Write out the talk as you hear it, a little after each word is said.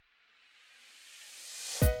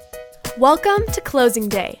Welcome to Closing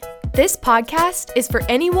Day. This podcast is for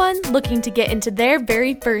anyone looking to get into their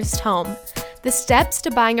very first home. The steps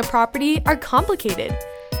to buying a property are complicated.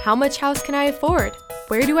 How much house can I afford?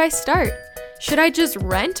 Where do I start? Should I just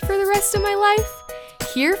rent for the rest of my life?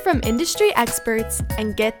 Hear from industry experts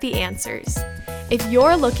and get the answers. If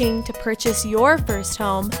you're looking to purchase your first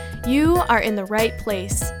home, you are in the right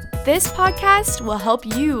place. This podcast will help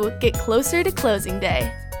you get closer to closing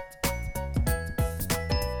day.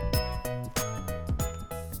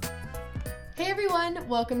 Hey everyone,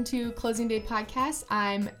 welcome to Closing Day Podcast.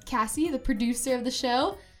 I'm Cassie, the producer of the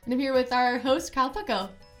show, and I'm here with our host, Kyle Pucko.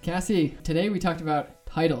 Cassie, today we talked about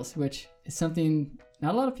titles, which is something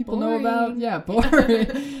not a lot of people know about. Yeah,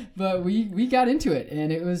 boring. But we got into it,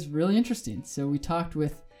 and it was really interesting. So we talked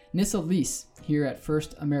with Nissa Lease here at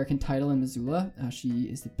First American Title in Missoula. She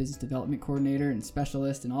is the business development coordinator and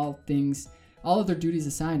specialist in all of their duties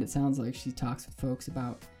assigned. It sounds like she talks with folks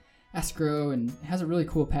about escrow and has a really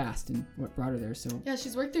cool past and what brought her there. So yeah,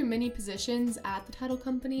 she's worked through many positions at the title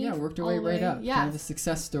company. Yeah, worked her way right up. Yeah, kind of a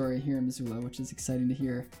success story here in Missoula, which is exciting to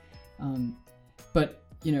hear. But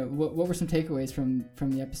you know, what were some takeaways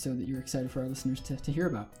from the episode that you were excited for our listeners to hear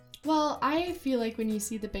about? Well, I feel like when you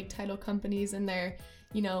see the big title companies and their,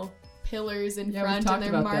 pillars in front and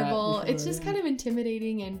their marble, it's just kind of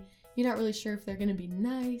intimidating, and you're not really sure if they're going to be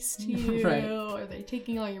nice to you right. or they're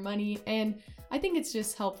taking all your money. And I think it's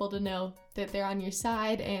just helpful to know that they're on your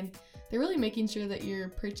side and they're really making sure that your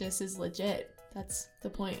purchase is legit. That's the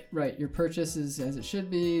point. Right. Your purchase is as it should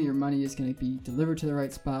be. Your money is going to be delivered to the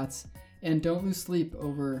right spots. And don't lose sleep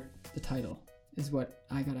over the title is what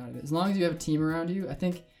I got out of it. As long as you have a team around you. I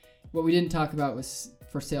think what we didn't talk about was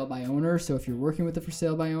for sale by owner. So if you're working with a for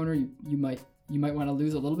sale by owner, you might want to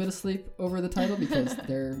lose a little bit of sleep over the title because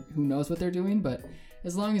who knows what they're doing. But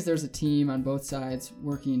as long as there's a team on both sides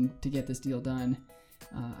working to get this deal done,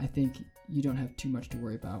 I think you don't have too much to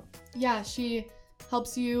worry about. Yeah, she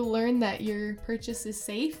helps you learn that your purchase is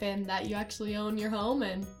safe and that you actually own your home.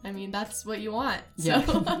 And I mean, that's what you want. So. Yeah,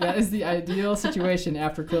 that is the ideal situation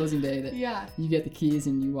after closing day, that you get the keys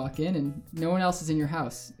and you walk in and no one else is in your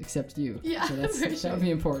house except you. Yeah, so that would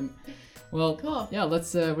be important. Well, cool. Yeah,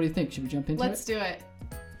 let's, what do you think? Should we jump into Let's do it.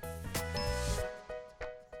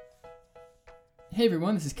 Hey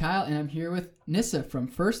everyone, this is Kyle, and I'm here with Nissa from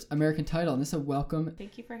First American Title. Nissa, welcome.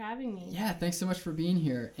 Thank you for having me. Yeah, thanks so much for being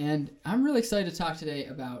here. And I'm really excited to talk today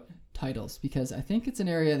about titles because I think it's an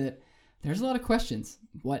area that there's a lot of questions.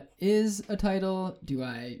 What is a title? Do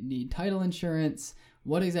I need title insurance?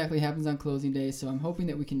 What exactly happens on closing day? So I'm hoping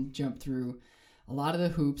that we can jump through a lot of the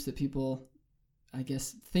hoops that people, I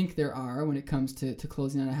guess, think there are when it comes to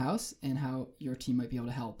closing on a house and how your team might be able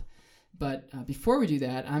to help. But before we do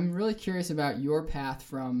that, I'm really curious about your path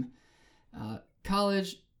from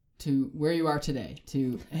college to where you are today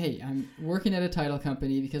to, hey, I'm working at a title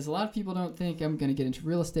company, because a lot of people don't think I'm going to get into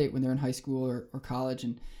real estate when they're in high school or college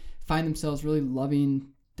and find themselves really loving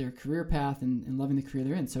their career path and loving the career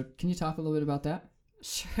they're in. So can you talk a little bit about that?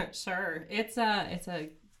 Sure. It's a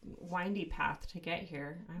windy path to get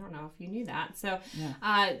here. I don't know if you knew that. So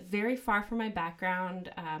very far from my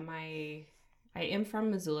background. I am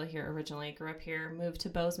from Missoula here originally, grew up here, moved to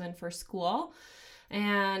Bozeman for school,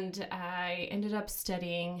 and I ended up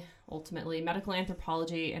studying, ultimately, medical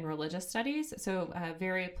anthropology and religious studies, so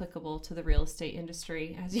very applicable to the real estate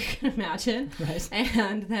industry, as you can imagine. Right.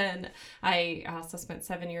 And then I also spent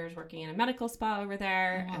 7 years working in a medical spa over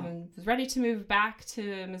there. Oh, wow. And was ready to move back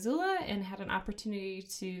to Missoula and had an opportunity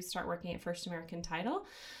to start working at First American Title.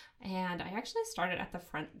 And I actually started at the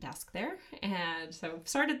front desk there. And so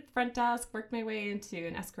started front desk, worked my way into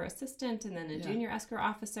an escrow assistant and then a junior escrow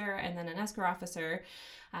officer and then an escrow officer.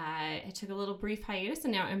 I took a little brief hiatus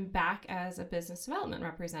and now I'm back as a business development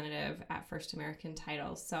representative at First American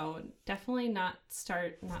Title. So definitely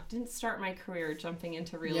didn't start my career jumping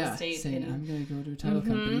into real estate. Saying I'm going to go to a title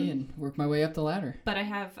company and work my way up the ladder. But I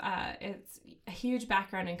have it's a huge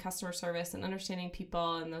background in customer service and understanding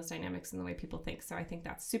people and those dynamics and the way people think. So I think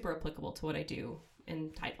that's super applicable to what I do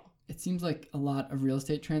in title. It seems like a lot of real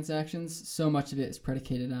estate transactions, so much of it is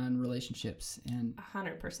predicated on relationships and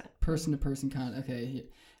 100%. Person-to-person okay,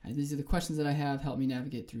 these are the questions that I have, help me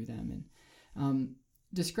navigate through them. And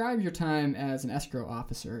describe your time as an escrow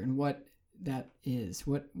officer and what that is.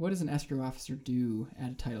 What does an escrow officer do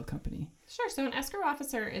at a title company? Sure. So an escrow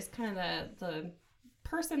officer is kind of the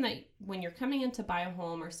person that when you're coming in to buy a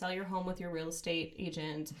home or sell your home with your real estate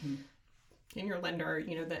agent, and your lender,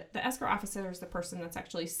 the escrow officer is the person that's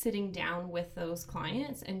actually sitting down with those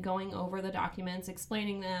clients and going over the documents,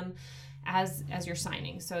 explaining them as you're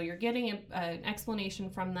signing. So you're getting an explanation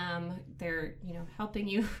from them. They're, helping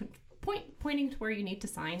you pointing to where you need to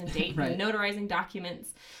sign and date Right. and notarizing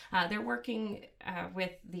documents. They're working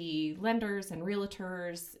with the lenders and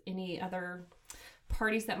realtors, any other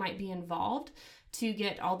parties that might be involved, to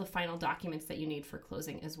get all the final documents that you need for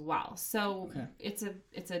closing as well. So Okay.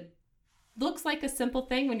 it's a looks like a simple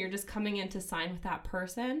thing when you're just coming in to sign with that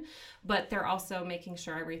person, but they're also making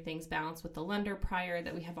sure everything's balanced with the lender prior,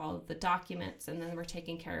 that we have all of the documents, and then we're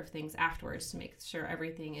taking care of things afterwards to make sure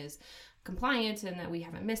everything is compliant and that we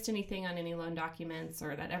haven't missed anything on any loan documents,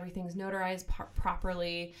 or that everything's notarized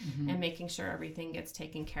properly, and making sure everything gets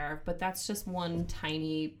taken care of. But that's just one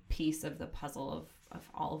tiny piece of the puzzle of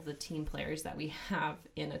all of the team players that we have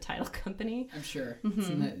in a title company. I'm sure.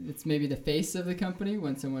 It's maybe the face of the company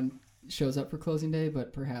when someone shows up for closing day,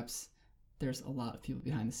 but perhaps there's a lot of people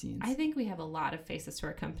behind the scenes. I think we have a lot of faces to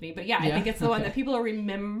our company, but I Yeah? think it's the one Okay. that people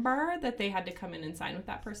remember that they had to come in and sign with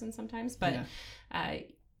that person sometimes. But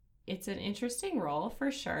it's an interesting role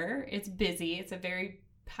for sure. It's busy. It's a very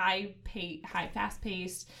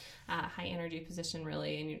fast-paced, high-energy position,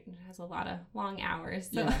 really, and it has a lot of long hours.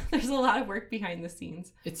 So there's a lot of work behind the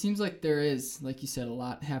scenes. It seems like there is, like you said, a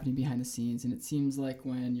lot happening behind the scenes, and it seems like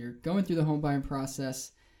when you're going through the home buying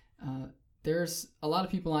process, there's a lot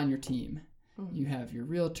of people on your team. Mm-hmm. You have your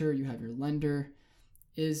realtor, you have your lender.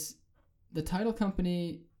 Is the title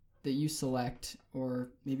company that you select,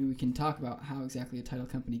 or maybe we can talk about how exactly a title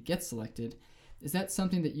company gets selected, is that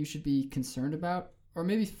something that you should be concerned about? Or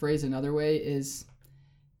maybe phrase another way, is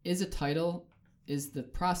a title, is the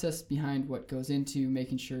process behind what goes into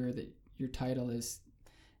making sure that your title is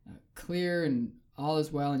clear and all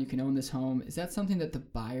is well and you can own this home, is that something that the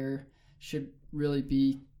buyer should really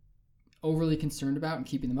be overly concerned about and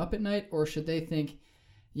keeping them up at night? Or should they think,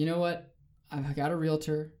 you know what, I've got a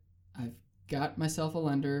realtor, I've got myself a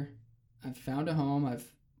lender, I've found a home, I've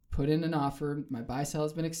put in an offer, my buy sell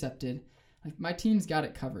has been accepted, like my team's got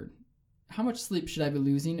it covered. How much sleep should I be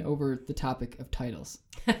losing over the topic of titles?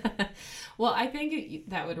 Well, I think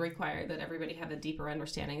that would require that everybody have a deeper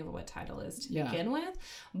understanding of what title is to begin with.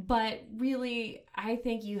 But really, I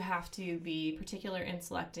think you have to be particular in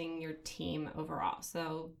selecting your team overall.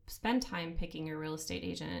 So spend time picking your real estate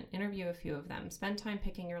agent, interview a few of them, spend time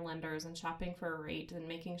picking your lenders and shopping for a rate and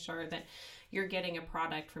making sure that you're getting a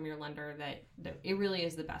product from your lender that it really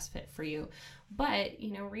is the best fit for you. But,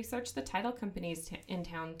 research the title companies in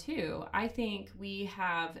town too. I think we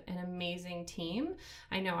have an amazing team.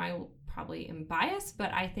 I know I probably am biased,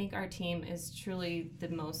 but I think our team is truly the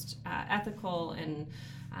most ethical and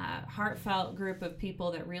heartfelt group of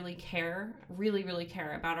people that really care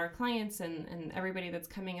about our clients and everybody that's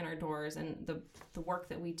coming in our doors and the work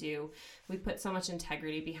that we do. We put so much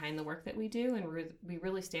integrity behind the work that we do, and we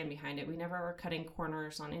really stand behind it. We never are cutting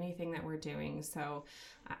corners on anything that we're doing. So,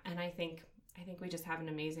 and I think we just have an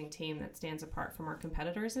amazing team that stands apart from our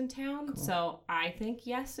competitors in town. Cool. So I think,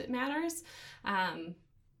 yes, it matters.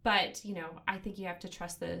 But, I think you have to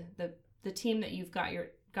trust the team that you've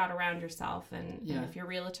got around yourself. And if your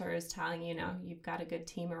realtor is telling you, you've got a good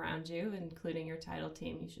team around you, including your title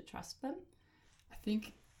team, you should trust them. I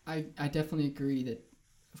think I definitely agree that,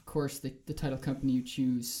 of course, the title company you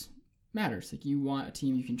choose matters. Like, you want a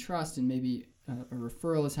team you can trust, and maybe a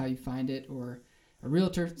referral is how you find it, or a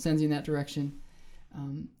realtor sends you in that direction.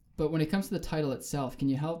 But when it comes to the title itself, can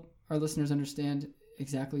you help our listeners understand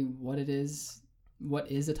exactly what it is?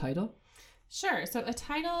 What is a title? Sure. So a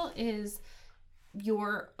title is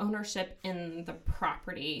your ownership in the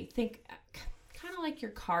property. Think kind of like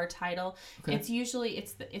your car title. Okay. It's usually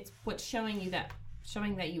it's what's showing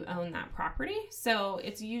that you own that property. So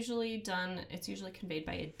it's usually conveyed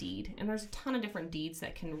by a deed, and there's a ton of different deeds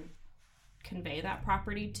that can convey that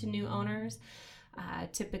property to new owners.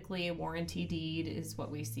 Typically a warranty deed is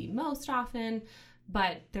what we see most often,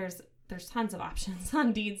 but there's tons of options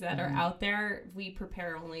on deeds that are out there. We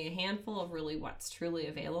prepare only a handful of really what's truly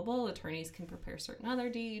available. Attorneys can prepare certain other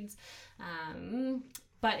deeds.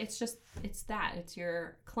 But it's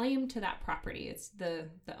your claim to that property. It's the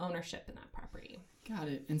ownership in that property. Got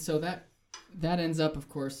it. And so that ends up, of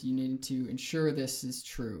course, you need to ensure this is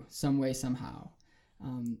true some way, somehow.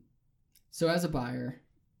 So as a buyer,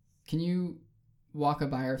 can you walk a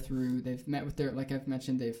buyer through? They've met with like I've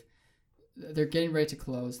mentioned, they're getting ready to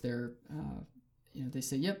close. They're, they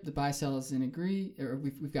say, yep, the buy sell is in agree, or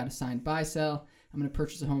we've got a signed buy sell. I'm going to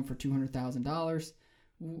purchase a home for $200,000.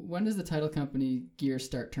 When does the title company gears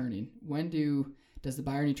start turning? Does the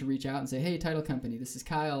buyer need to reach out and say, hey, title company, this is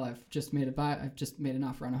Kyle. I've just made an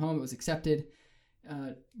offer on a home. It was accepted.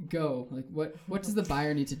 Go. Like, what does the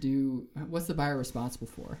buyer need to do? What's the buyer responsible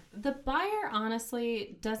for? The buyer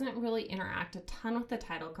honestly doesn't really interact a ton with the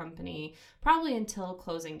title company, probably until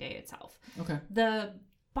closing day itself. Okay.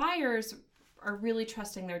 buyers are really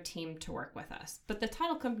trusting their team to work with us. But the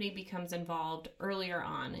title company becomes involved earlier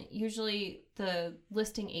on. Usually the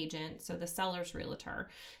listing agent, so the seller's realtor,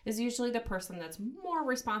 is usually the person that's more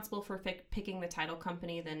responsible for picking the title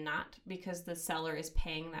company than not, because the seller is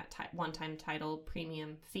paying that one-time title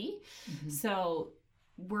premium fee. Mm-hmm. So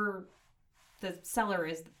the seller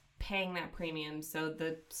is paying that premium, so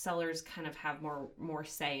the sellers kind of have more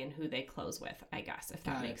say in who they close with, I guess, if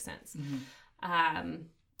that makes sense. Mm-hmm.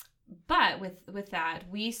 But with that,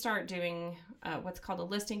 we start doing what's called a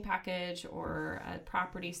listing package or a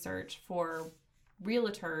property search for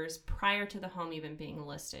realtors prior to the home even being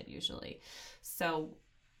listed, usually. So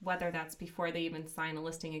whether that's before they even sign a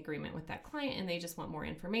listing agreement with that client and they just want more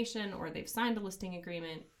information, or they've signed a listing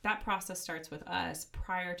agreement, that process starts with us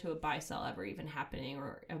prior to a buy-sell ever even happening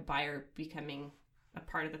or a buyer becoming a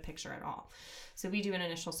part of the picture at all. So we do an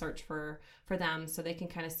initial search for them so they can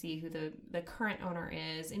kind of see who the current owner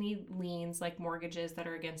is, any liens like mortgages that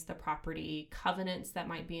are against the property, covenants that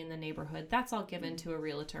might be in the neighborhood. That's all given to a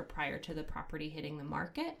realtor prior to the property hitting the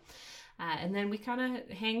market. And then we kind of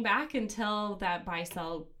hang back until that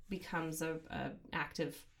buy-sell becomes a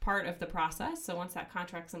active part of the process. So once that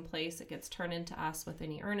contract's in place, it gets turned into us with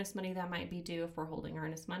any earnest money that might be due if we're holding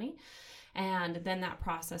earnest money. And then that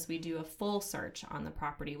process, we do a full search on the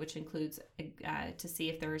property, which includes to see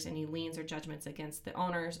if there's any liens or judgments against the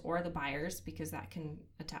owners or the buyers, because that can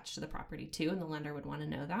attach to the property too, and the lender would want to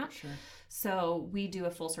know that. Sure. So we do a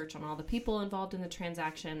full search on all the people involved in the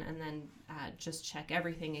transaction, and then just check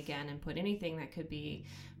everything again and put anything that could be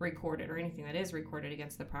recorded or anything that is recorded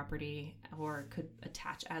against the property or could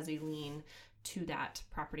attach as a lien to that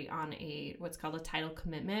property on what's called a title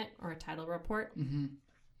commitment or a title report. Mm-hmm.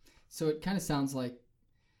 So it kind of sounds like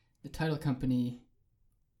the title company,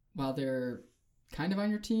 while they're kind of on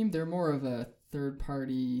your team, they're more of a third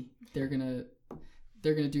party. They're gonna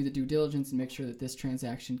do the due diligence and make sure that this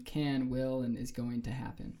transaction will, and is going to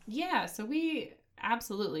happen. Yeah, so we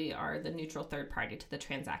absolutely are the neutral third party to the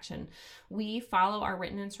transaction. We follow our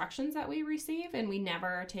written instructions that we receive, and we never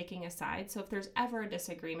are taking a side. So if there's ever a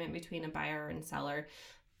disagreement between a buyer and seller,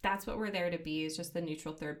 that's what we're there to be, is just the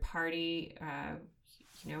neutral third party.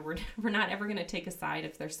 We're not ever going to take a side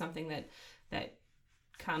if there's something that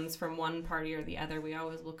comes from one party or the other. We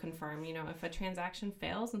always will confirm, if a transaction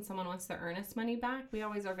fails and someone wants their earnest money back, we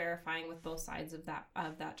always are verifying with both sides of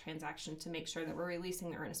that transaction to make sure that we're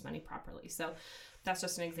releasing the earnest money properly. So that's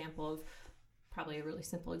just an example of, probably a really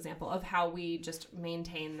simple example of how we just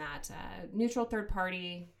maintain that neutral third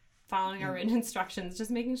party, following our written instructions,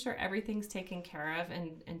 just making sure everything's taken care of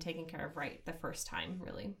and taken care of right the first time,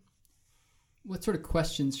 really. What sort of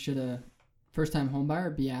questions should a first-time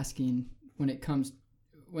homebuyer be asking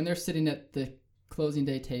when they're sitting at the closing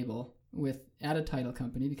day table at a title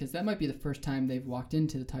company? Because that might be the first time they've walked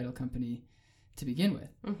into the title company to begin with.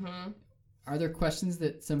 Mm-hmm. Are there questions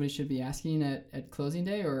that somebody should be asking at closing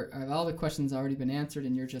day, or have all the questions already been answered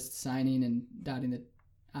and you're just signing and dotting the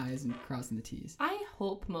I's and crossing the T's? I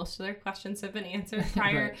hope most of their questions have been answered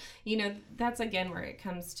prior. Right. That's again where it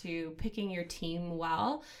comes to picking your team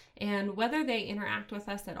well, and whether they interact with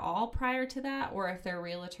us at all prior to that, or if their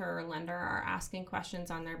realtor or lender are asking questions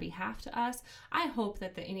on their behalf to us. I hope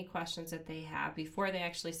that any questions that they have before they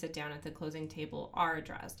actually sit down at the closing table are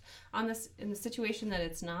addressed. In the situation that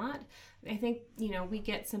it's not, I think, we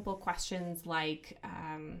get simple questions like,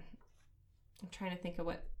 I'm trying to think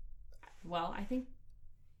what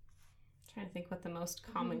the most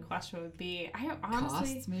common question would be. I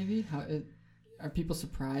honestly... Costs, maybe? Are people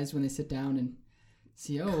surprised when they sit down and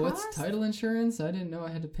see, what's title insurance? I didn't know I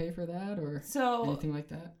had to pay for that, or anything like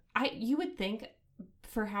that? You would think,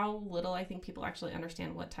 for how little I think people actually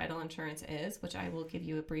understand what title insurance is, which I will give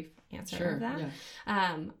you a brief answer of that.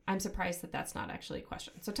 Yeah. I'm surprised that that's not actually a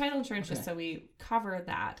question. So title insurance, just so we cover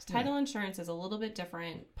that. Title insurance is a little bit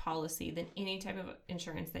different policy than any type of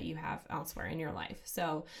insurance that you have elsewhere in your life.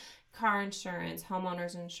 So car insurance,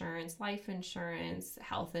 homeowners insurance, life insurance,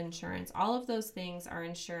 health insurance, all of those things are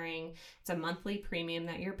insuring. It's a monthly premium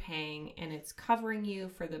that you're paying, and it's covering you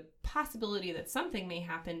for the possibility that something may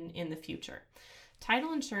happen in the future.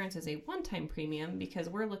 Title insurance is a one-time premium because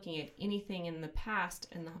we're looking at anything in the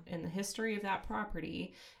past, in the history of that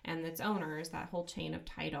property and its owners, that whole chain of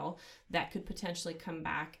title, that could potentially come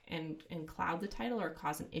back and cloud the title or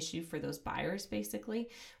cause an issue for those buyers,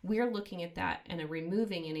 basically. We're looking at that and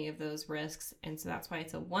removing any of those risks, and so that's why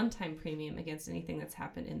it's a one-time premium against anything that's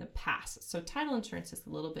happened in the past. So title insurance is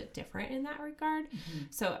a little bit different in that regard. Mm-hmm.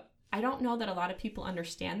 So I don't know that a lot of people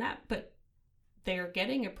understand that, but they're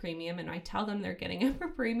getting a premium, and I tell them they're getting a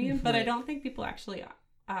premium, but I don't think people actually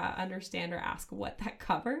understand or ask what that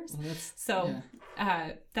covers. Well,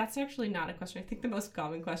 That's actually not a question. I think the most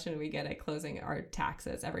common question we get at closing are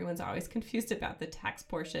taxes. Everyone's always confused about the tax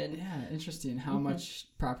portion. Yeah, interesting. How much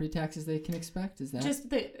property taxes they can expect? Is that just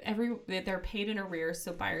they're paid in arrears,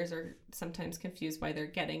 so buyers are sometimes confused why they're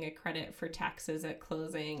getting a credit for taxes at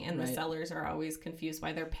closing, and the sellers are always confused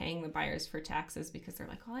why they're paying the buyers for taxes because they're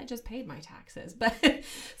like, "Well, I just paid my taxes." But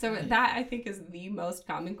that I think is the most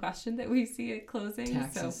common question that we see at closing.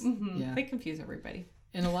 Taxes. So they confuse everybody.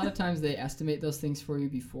 And a lot of times they estimate those things for you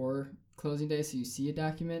before closing day, so you see a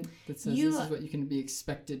document that says this is what you can be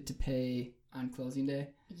expected to pay on closing day.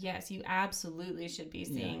 Yes, you absolutely should be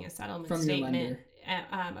seeing a settlement from statement. your lender.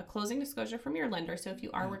 A closing disclosure from your lender. So if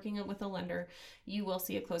you are working with a lender, you will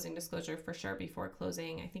see a closing disclosure for sure before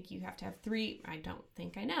closing. I think you have to have you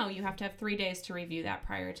have to have 3 days to review that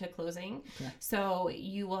prior to closing. Okay. So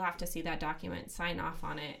you will have to see that document, sign off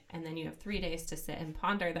on it, and then you have 3 days to sit and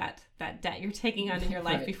ponder that debt you're taking on in your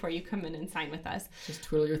life before you come in and sign with us. Just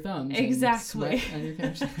twiddle your thumbs. Exactly. And sweat on your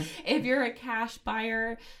cash. If you're a cash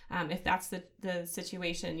buyer, if that's the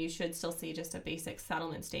situation, you should still see just a basic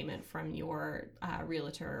settlement statement from your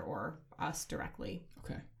realtor or us directly.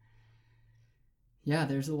 Okay. Yeah,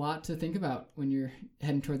 there's a lot to think about when you're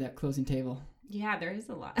heading toward that closing table. Yeah, there is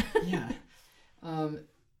a lot. Yeah.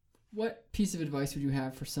 What piece of advice would you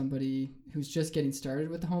have for somebody who's just getting started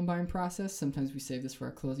with the home buying process? Sometimes we save this for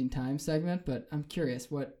our closing time segment, but I'm curious,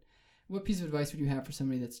 what piece of advice would you have for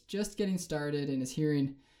somebody that's just getting started and is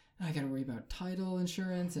hearing, I got to worry about title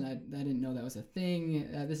insurance, and I didn't know that was a thing.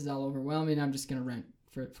 This is all overwhelming. I'm just going to rent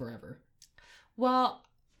for forever. Well,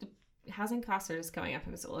 housing costs are just going up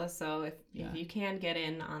in Missoula, so if you can get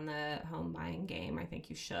in on the home buying game, I think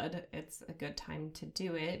you should. It's a good time to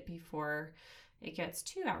do it before it gets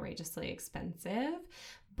too outrageously expensive.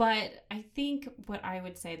 But I think what I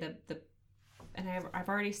would say and I've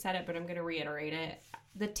already said it, but I'm going to reiterate it.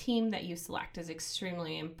 The team that you select is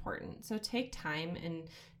extremely important. So take time and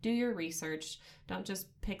do your research. Don't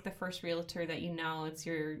just pick the first realtor that it's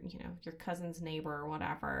your cousin's neighbor or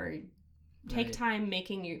whatever. Take time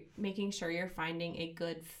making sure you're finding a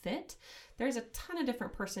good fit. There's a ton of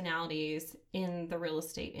different personalities in the real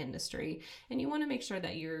estate industry, and you want to make sure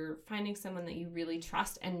that you're finding someone that you really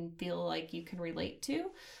trust and feel like you can relate to,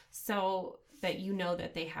 so that you know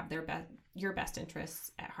that they have your best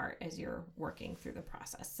interests at heart as you're working through the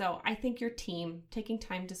process. So I think your team, taking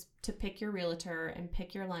time to pick your realtor and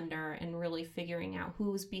pick your lender and really figuring out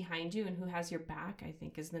who's behind you and who has your back, I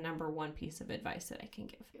think is the number one piece of advice that I can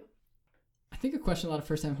give you. I think a question a lot of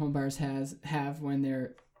first-time home buyers have when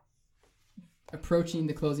they're approaching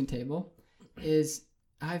the closing table is,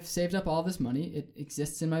 I've saved up all this money. It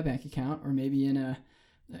exists in my bank account, or maybe in a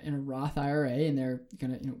Roth IRA, and they're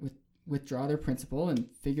gonna withdraw their principal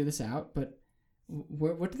and figure this out. But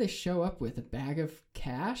what do they show up with? A bag of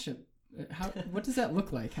cash? What does that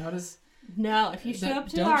look like? No, if you show up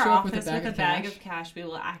to our office with a bag of cash, we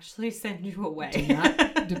will actually send you away.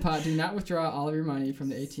 Do not withdraw all of your money from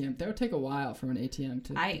the ATM. That would take a while from an ATM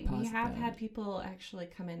to deposit. We have had people actually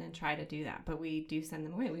come in and try to do that, but we do send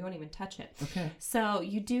them away. We won't even touch it. Okay. So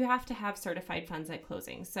you do have to have certified funds at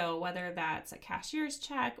closing. So whether that's a cashier's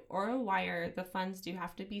check or a wire, the funds do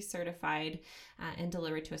have to be certified and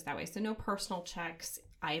delivered to us that way. So no personal checks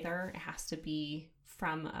either. It has to be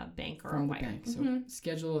from a bank or a wire. Bank. So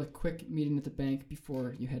schedule a quick meeting at the bank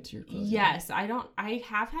before you head to your closing. Yes, I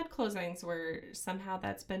have had closings where somehow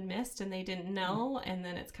that's been missed and they didn't know, and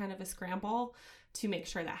then it's kind of a scramble to make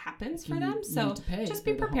sure that happens for them. So just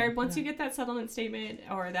be prepared. Once you get that settlement statement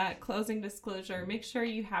or that closing disclosure, make sure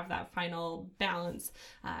you have that final balance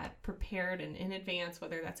prepared and in advance,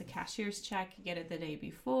 whether that's a cashier's check, you get it the day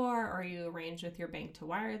before, or you arrange with your bank to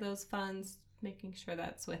wire those funds. Making sure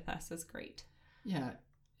that's with us is great. Yeah,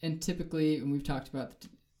 and typically, and we've talked about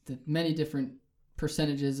the many different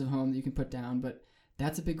percentages of home that you can put down, but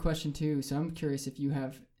that's a big question too. So I'm curious if you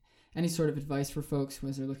have any sort of advice for folks who,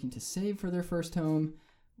 as they're looking to save for their first home,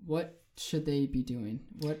 what should they be doing?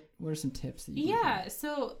 What are some tips that you give?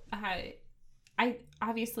 So I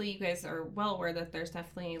obviously you guys are well aware that there's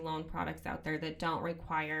definitely loan products out there that don't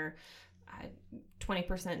require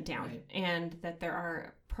 20% down, right, and that there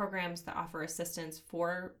are programs that offer assistance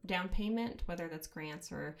for down payment, whether that's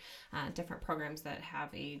grants or different programs that have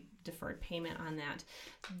a deferred payment on that.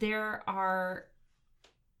 There are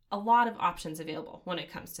a lot of options available when it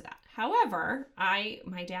comes to that. However,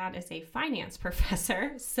 my dad is a finance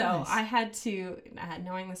professor, so nice. I had to,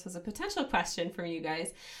 knowing this was a potential question from you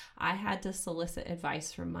guys, I had to solicit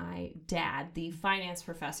advice from my dad, the finance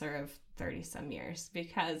professor of 30 some years,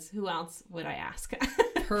 because who else would I ask?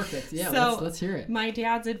 Perfect. Yeah, So let's hear it. My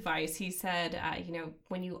dad's advice, he said,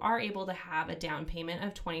 when you are able to have a down payment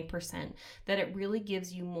of 20%, that it really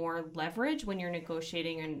gives you more leverage when you're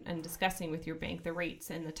negotiating and discussing with your bank the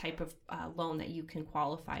rates and the type of loan that you can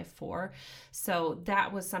qualify for. So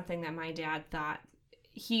that was something that my dad thought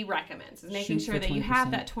he recommends, is making sure that you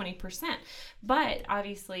have that 20%. But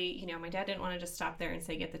obviously, my dad didn't want to just stop there and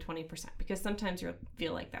say get the 20%, because sometimes you'll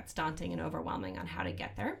feel like that's daunting and overwhelming on how to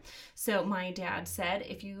get there. So my dad said,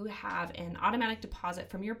 if you have an automatic deposit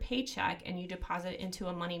from your paycheck and you deposit into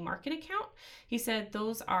a money market account, he said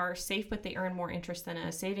those are safe, but they earn more interest than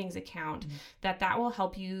a savings account, that will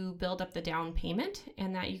help you build up the down payment,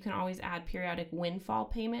 and that you can always add periodic windfall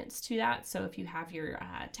payments to that. So if you have your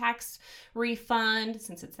tax refund,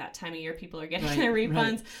 since it's that time of year, people are getting their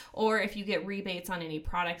refunds, or if you get rebates on any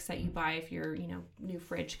products that you buy, if your new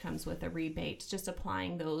fridge comes with a rebate, just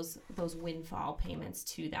applying those windfall payments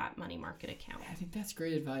to that money market account. I think that's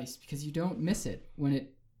great advice, because you don't miss it when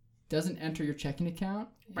it doesn't enter your checking account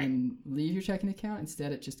and leave your checking account.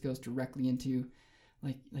 Instead, it just goes directly into,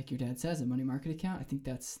 like your dad says, a money market account. I think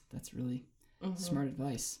that's really smart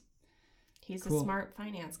advice. He's a smart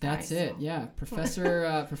finance guy. That's it. Yeah.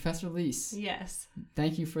 Professor Lease. Yes.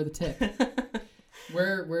 Thank you for the tip.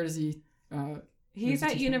 Where does he... He's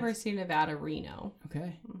at University of Nevada, Reno.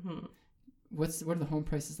 Okay. What are the home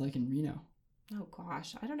prices like in Reno? Oh,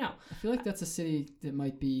 gosh. I don't know. I feel like that's a city that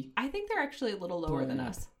might be... I think they're actually a little lower than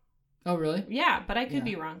us. Oh, really? Yeah, but I could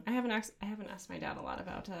be wrong. I haven't asked my dad a lot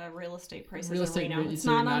about real estate prices in Reno. It's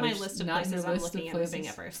not on my list of places I'm looking at moving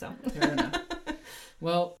ever. So. Fair enough.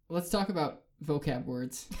 Well, let's talk about vocab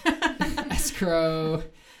words. Escrow,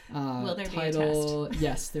 Will there title. be a test?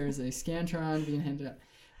 Yes, there's a Scantron being handed out.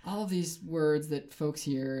 All of these words that folks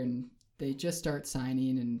hear, and they just start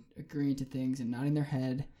signing and agreeing to things and nodding their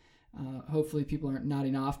head. Hopefully people aren't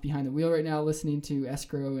nodding off behind the wheel right now listening to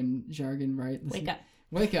escrow and jargon, right?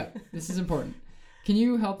 Wake up. This is important. Can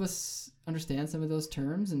you help us understand some of those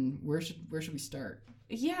terms, and where should we start?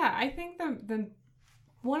 Yeah, I think the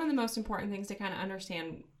one of the most important things to kind of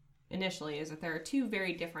understand initially is that there are two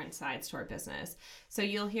very different sides to our business. So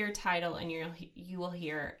you'll hear title and you will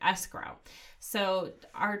hear escrow. So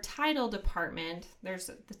our title department, there's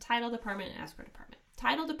the title department and escrow department.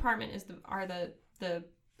 Title department is the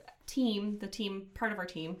team part of our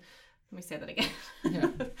team. Let me say that again.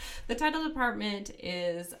 Yeah. The title department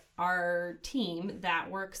is our team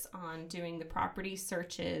that works on doing the property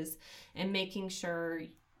searches and making sure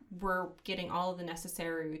we're getting all of the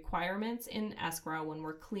necessary requirements in escrow when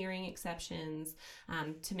we're clearing exceptions,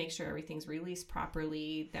 to make sure everything's released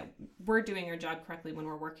properly, that we're doing our job correctly when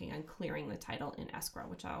we're working on clearing the title in escrow,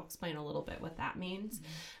 which I'll explain a little bit what that means.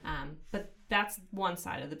 But that's one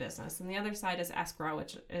side of the business. And the other side is escrow,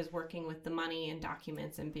 which is working with the money and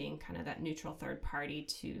documents and being kind of that neutral third party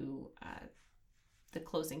to the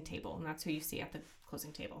closing table. And that's who you see at the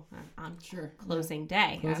closing table on closing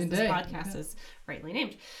day, Closing as this day. podcast is rightly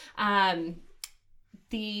named.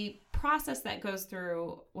 The process that goes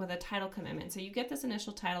through with a title commitment. So you get this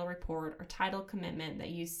initial title report or title commitment that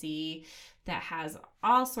you see that has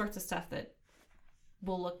all sorts of stuff that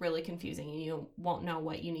will look really confusing, and you won't know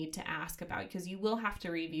what you need to ask about, because you will have to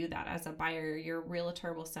review that as a buyer. Your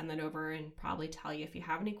realtor will send that over and probably tell you if you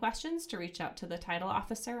have any questions to reach out to the title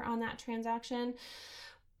officer on that transaction.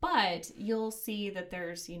 But you'll see that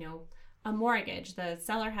there's, a mortgage. The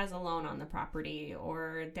seller has a loan on the property,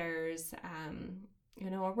 or there's,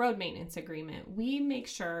 a road maintenance agreement. We make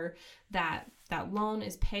sure that that loan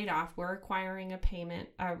is paid off. We're acquiring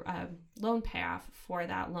a loan payoff for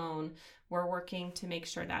that loan. We're working to make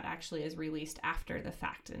sure that actually is released after the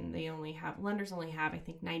fact. And lenders only have, I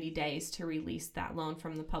think, 90 days to release that loan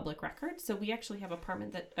from the public record. So we actually have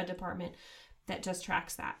a department that just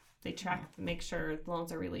tracks that. They make sure the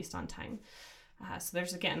loans are released on time. So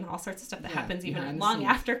there's, again, all sorts of stuff that happens even long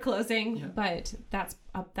after closing, but that's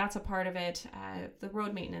a part of it. The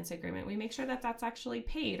road maintenance agreement, we make sure that that's actually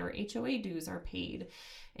paid, or HOA dues are paid,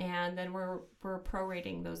 and then we're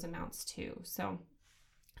prorating those amounts too. So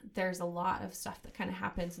there's a lot of stuff that kind of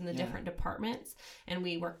happens in the different departments, and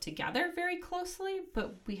we work together very closely,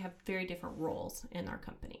 but we have very different roles in our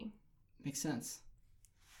company. Makes sense.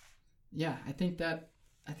 Yeah, I think that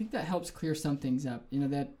helps clear some things up.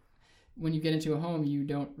 That when you get into a home, you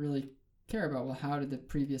don't really care about, well, how did the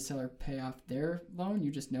previous seller pay off their loan?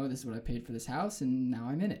 You just know, this is what I paid for this house, and now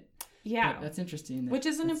I'm in it. Yeah. But that's interesting. Which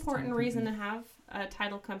is an important reason to have a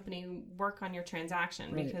title company work on your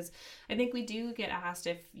transaction, because I think we do get asked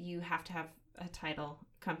if you have to have a title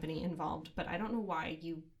company involved, but I don't know why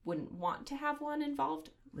you wouldn't want to have one involved.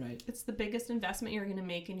 Right. It's the biggest investment you're going to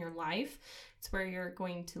make in your life. It's where you're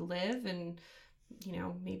going to live and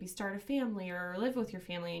maybe start a family or live with your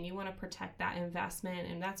family, and you want to protect that investment.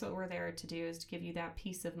 And that's what we're there to do, is to give you that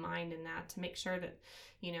peace of mind, and that to make sure that,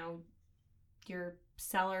 your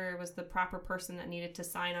seller was the proper person that needed to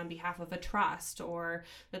sign on behalf of a trust, or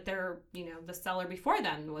that the seller before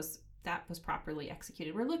then was properly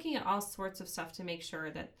executed. We're looking at all sorts of stuff to make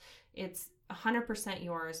sure that it's 100%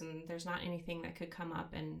 yours, and there's not anything that could come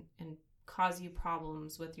up and cause you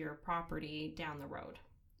problems with your property down the road.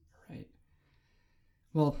 Right.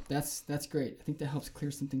 Well, that's great. I think that helps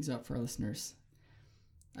clear some things up for our listeners.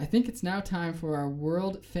 I think it's now time for our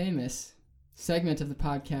world famous segment of the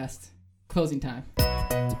podcast, Closing Time.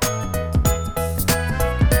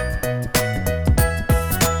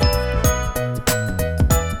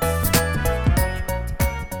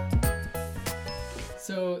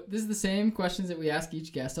 So this is the same questions that we ask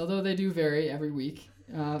each guest, although they do vary every week.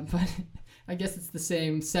 But I guess it's the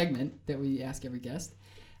same segment that we ask every guest.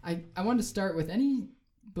 I wanted to start with any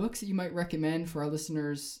books that you might recommend for our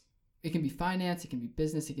listeners. It can be finance, it can be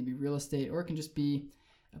business, it can be real estate, or it can just be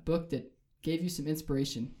a book that gave you some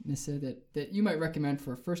inspiration, Nissa, that you might recommend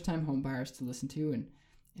for first-time home buyers to listen to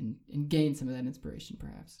and gain some of that inspiration,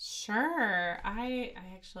 perhaps. Sure. I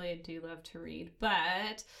actually do love to read,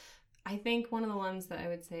 but I think one of the ones that I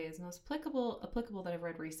would say is most applicable that I've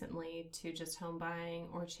read recently to just home buying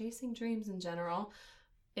or chasing dreams in general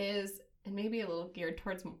is, and maybe a little geared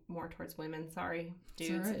more towards women, sorry,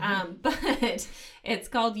 dudes. Right. But it's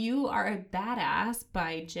called You Are a Badass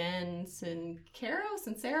by Jen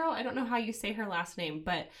Sincero. I don't know how you say her last name,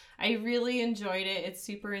 but I really enjoyed it. It's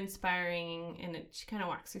super inspiring, and she kind of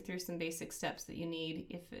walks you through some basic steps that you need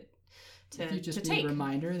if you just take. need a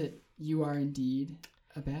reminder that you are indeed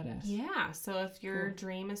a badass. Yeah, so if your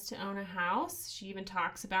dream is to own a house, she even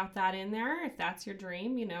talks about that in there. If that's your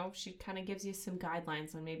dream, she kind of gives you some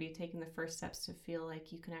guidelines on maybe taking the first steps to feel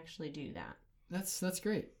like you can actually do that. That's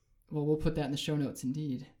great. Well, we'll put that in the show notes,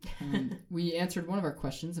 indeed. We answered one of our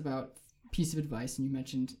questions about piece of advice, and you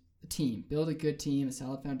mentioned a team. Build a good team, a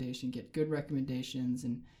solid foundation, get good recommendations,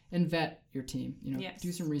 and vet your team. Yes.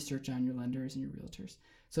 Do some research on your lenders and your realtors.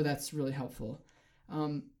 So that's really helpful.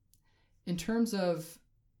 In terms of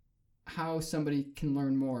how somebody can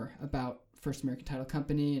learn more about First American Title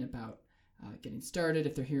Company and about getting started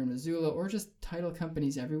if they're here in Missoula, or just title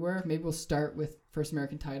companies everywhere, maybe we'll start with First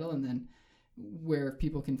American Title and then where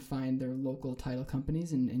people can find their local title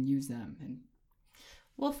companies and use them.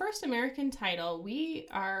 Well, First American Title, we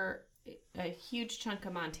are a huge chunk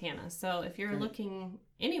of Montana. So if you're looking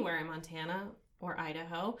anywhere in Montana or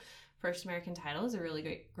Idaho, First American Title is a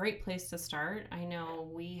really great place to start. I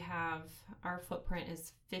know our footprint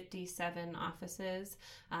is 57 offices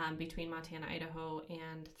between Montana, Idaho,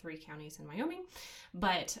 and 3 counties in Wyoming.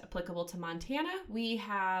 But applicable to Montana, we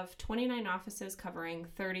have 29 offices covering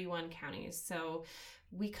 31 counties. So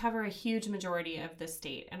we cover a huge majority of the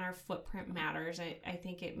state, and our footprint matters. I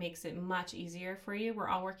think it makes it much easier for you. We're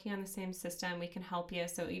all working on the same system. We can help you.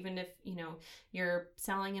 So even if, you're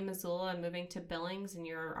selling in Missoula and moving to Billings and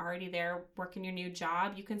you're already there working your new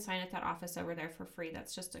job, you can sign at that office over there for free.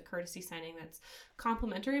 That's just a courtesy signing that's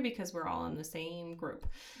complimentary because we're all in the same group.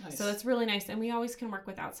 Nice. So it's really nice. And we always can work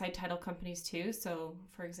with outside title companies too. So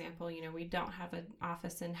for example, we don't have an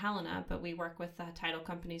office in Helena, but we work with title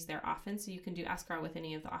companies there often. So you can do escrow with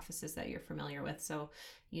any of the offices that you're familiar with. So,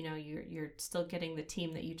 you're still getting the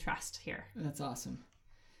team that you trust here. That's awesome.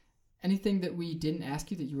 Anything that we didn't ask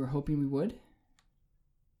you that you were hoping we would?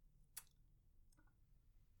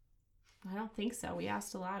 I don't think so. We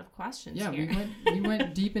asked a lot of questions. Yeah, here. we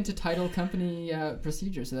went deep into title company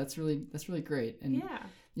procedure, so that's really great. And yeah,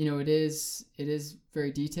 it is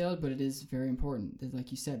very detailed, but it is very important. Like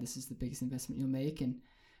you said, this is the biggest investment you'll make, and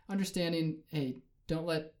understanding, hey, don't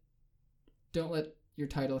let your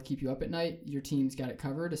title keep you up at night. Your team's got it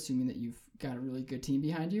covered, assuming that you've got a really good team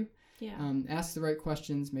behind you. Yeah. Ask the right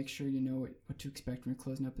questions. Make sure you know what to expect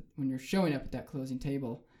when you're showing up at that closing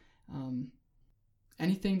table.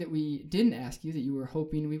 Anything that we didn't ask you that you were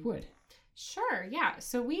hoping we would? Sure, yeah.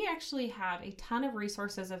 So we actually have a ton of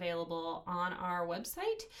resources available on our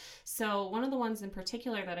website. So one of the ones in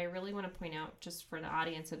particular that I really want to point out just for the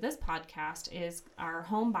audience of this podcast is our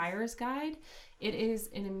Home Buyer's Guide. It is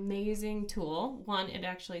an amazing tool. One, it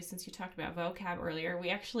actually, since you talked about vocab earlier, we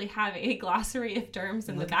actually have a glossary of terms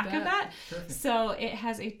in the back of that. Perfect. So it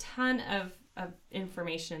has a ton of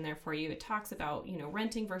information in there for you. It talks about,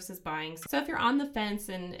 renting versus buying. So if you're on the fence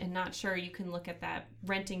and not sure, you can look at that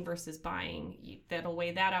renting versus buying. That'll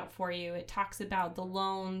weigh that out for you. It talks about the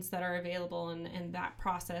loans that are available and that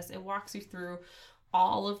process. It walks you through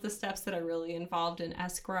all of the steps that are really involved in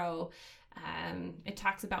escrow. It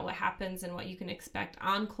talks about what happens and what you can expect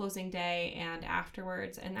on closing day and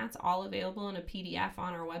afterwards. And that's all available in a PDF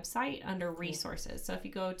on our website under resources. So if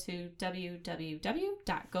you go to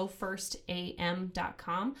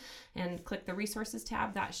www.gofirstam.com and click the resources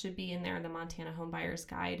tab, that should be in there, the Montana Home Buyers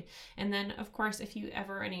Guide. And then, of course, if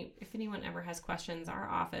anyone ever has questions, our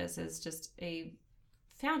office is just a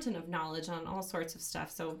fountain of knowledge on all sorts of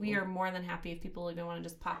stuff. So we are more than happy if people even want to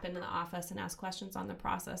just pop into the office and ask questions on the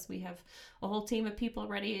process. We have a whole team of people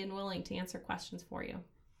ready and willing to answer questions for you.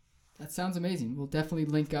 That sounds amazing. We'll definitely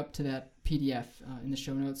link up to that PDF in the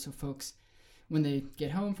show notes so folks, when they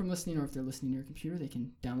get home from listening or if they're listening to your computer, they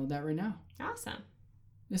can download that right now. Awesome.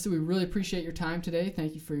 Nissa, we really appreciate your time today.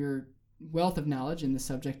 Thank you for your wealth of knowledge in the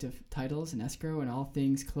subject of titles and escrow and all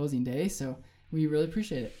things closing day. So we really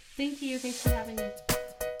appreciate it. Thank you. Thanks for having me.